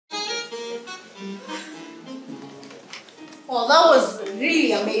Well, that was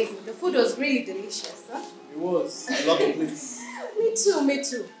really amazing. The food was really delicious, huh? It was. I love the place. Me too, me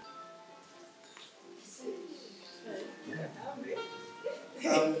too.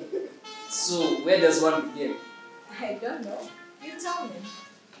 So, where does one begin? I don't know. You tell me.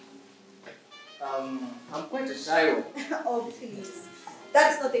 I'm quite a shy one. Oh, please.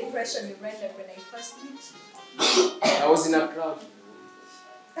 That's not the impression you rendered when I first met you. I was in a crowd.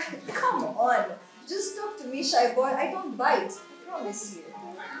 Come on. Just talk to me, shy boy. I don't bite. I promise you.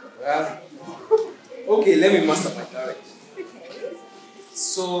 Well, okay, let me master my courage. Okay.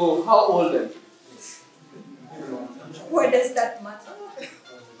 So, how old are you? Where does that matter?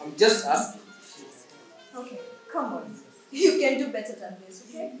 I'm just asking. Okay, come on. You can do better than this,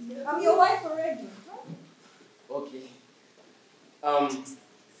 okay? I'm your wife already. Huh? Okay.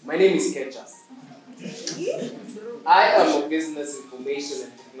 My name is Ketcha. I am a business information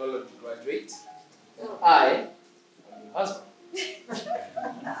and technology graduate. I am your husband.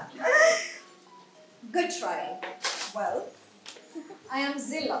 Good try. Well, I am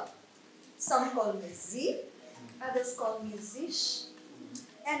Zilla. Some call me Z, others call me Zish.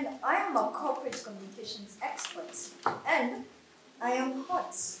 And I am a corporate communications expert. And I am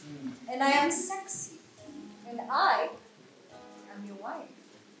hot. And I am sexy. And I am your wife.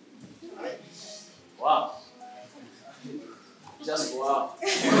 Wow. Just wow.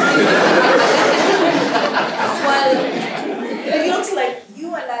 Well, it looks like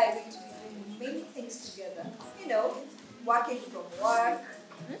you and I are going to be doing many things together. You know, working from work,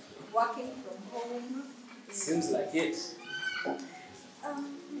 working from home. Seems like it.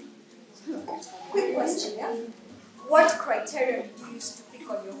 Quick question, yeah? What criteria did you use to pick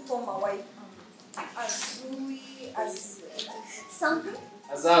on your former wife? Azui, as something?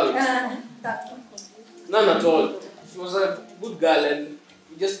 Azawi. That one. None at all. She was a good girl and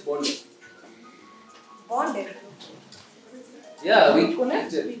we just bonded. Bonded. Yeah, we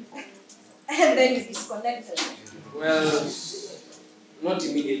connected. And then you disconnected. Well, not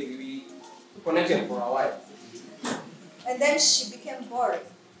immediately. We connected for a while. And then she became boring.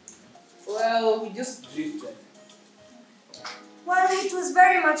 Well, we just drifted. Well, it was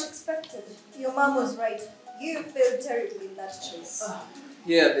very much expected. Your mom was right. You failed terribly in that choice.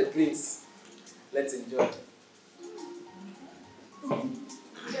 Here are the drinks. Let's enjoy.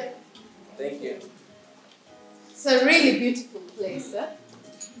 Thank you. It's a really beautiful place, huh?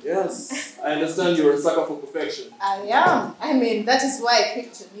 Yes, I understand you're a sucker for perfection. I am. I mean, that is why I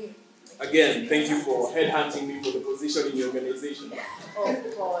picked on you. Again, thank you for headhunting me for the position in the organization.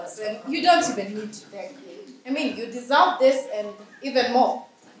 Of course. And you don't even need to thank me. I mean, you deserve this and even more.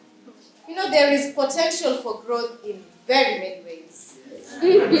 You know, there is potential for growth in very many ways.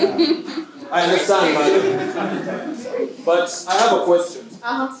 I understand, madam. But I have a question.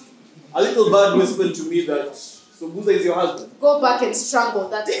 A little bird whispered to me that Sobuza is your husband. Go back and strangle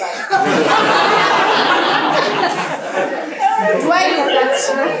that guy. Do I look at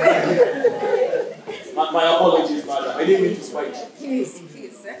you? My apologies, madam. I didn't mean to spite you. Please.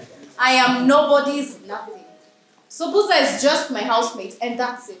 I am nobody's nothing. Sobuza is just my housemate and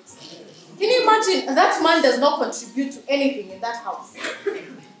that's it. Can you imagine? That man does not contribute to anything in that house.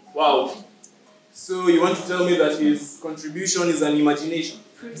 Wow. So you want to tell me that his contribution is an imagination?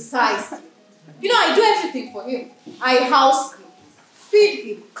 Precisely. You know, I do everything for him. I house him, feed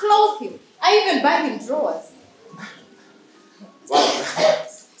him, clothe him. I even buy him drawers. Wow.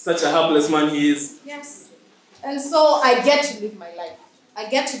 Such a helpless man he is. Yes. And so I get to live my life. I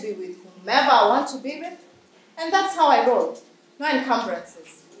get to be with whomever I want to be with. And that's how I roll. No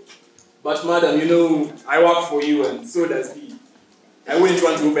encumbrances. But madam, you know, I work for you and so does he. I wouldn't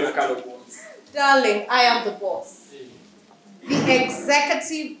want to open a can of worms. Darling, I am the boss. The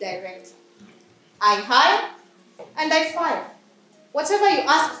executive director. I hire and I fire. Whatever you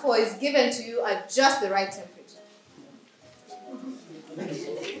ask for is given to you at just the right temperature.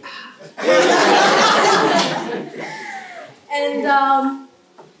 And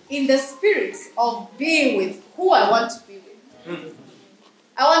in the spirit of being with who I want to be with,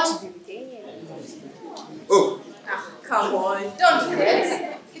 I want to be with you. Oh. Come on, don't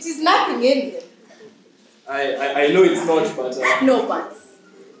fret. It is nothing Indian. I know it's not, but... No buts.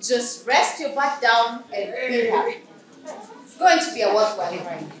 Just rest your butt down and be happy. It's going to be a worthwhile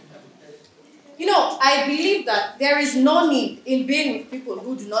ride. You know, I believe that there is no need in being with people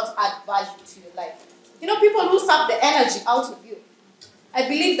who do not add value to your life. You know, people who suck the energy out of you. I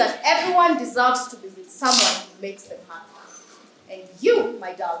believe that everyone deserves to be with someone who makes them happy. And you,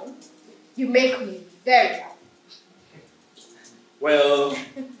 my darling, you make me very happy. Well,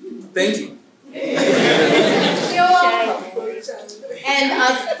 thank you. You're welcome. And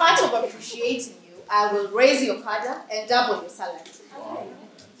as part of appreciating you, I will raise your cadre and double your salary. Wow.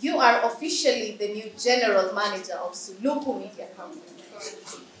 You are officially the new general manager of Suluku Media Company.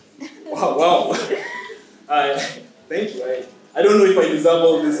 Wow, wow. Thank you. I don't know if I deserve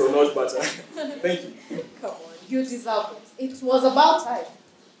all this or not, but thank you. Come on, you deserve it. It was about time.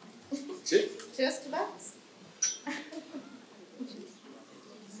 Cheers. Cheers to that.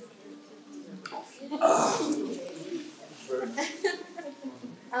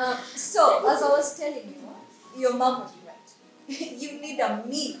 So, as I was telling you, your mom was right. You need a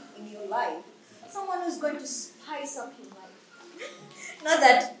me in your life. Someone who's going to spice up your life. Not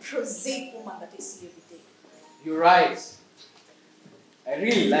that prosaic woman that I see every day. You're right. I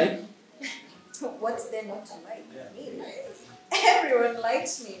really like you. What's there not to like? Me. Everyone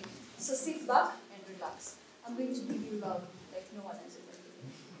likes me. So sit back and relax. I'm going to give you love like no one has ever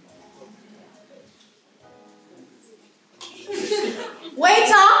given.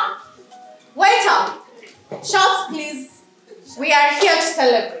 Waiter! Waiter! Shots, please. We are here to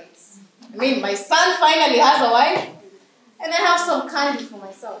celebrate. I mean, my son finally has a wife, and I have some candy for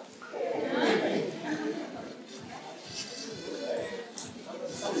myself.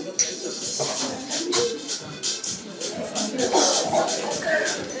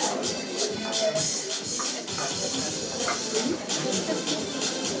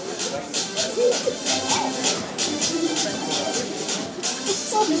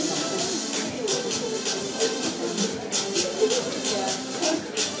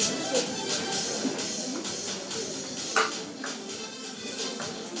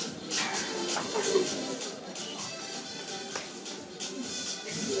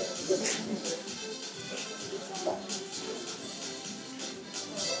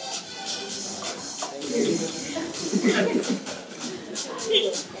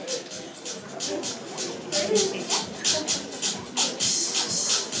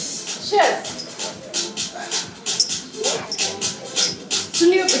 Cheers. To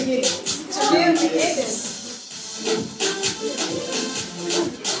new beginnings. To new beginnings.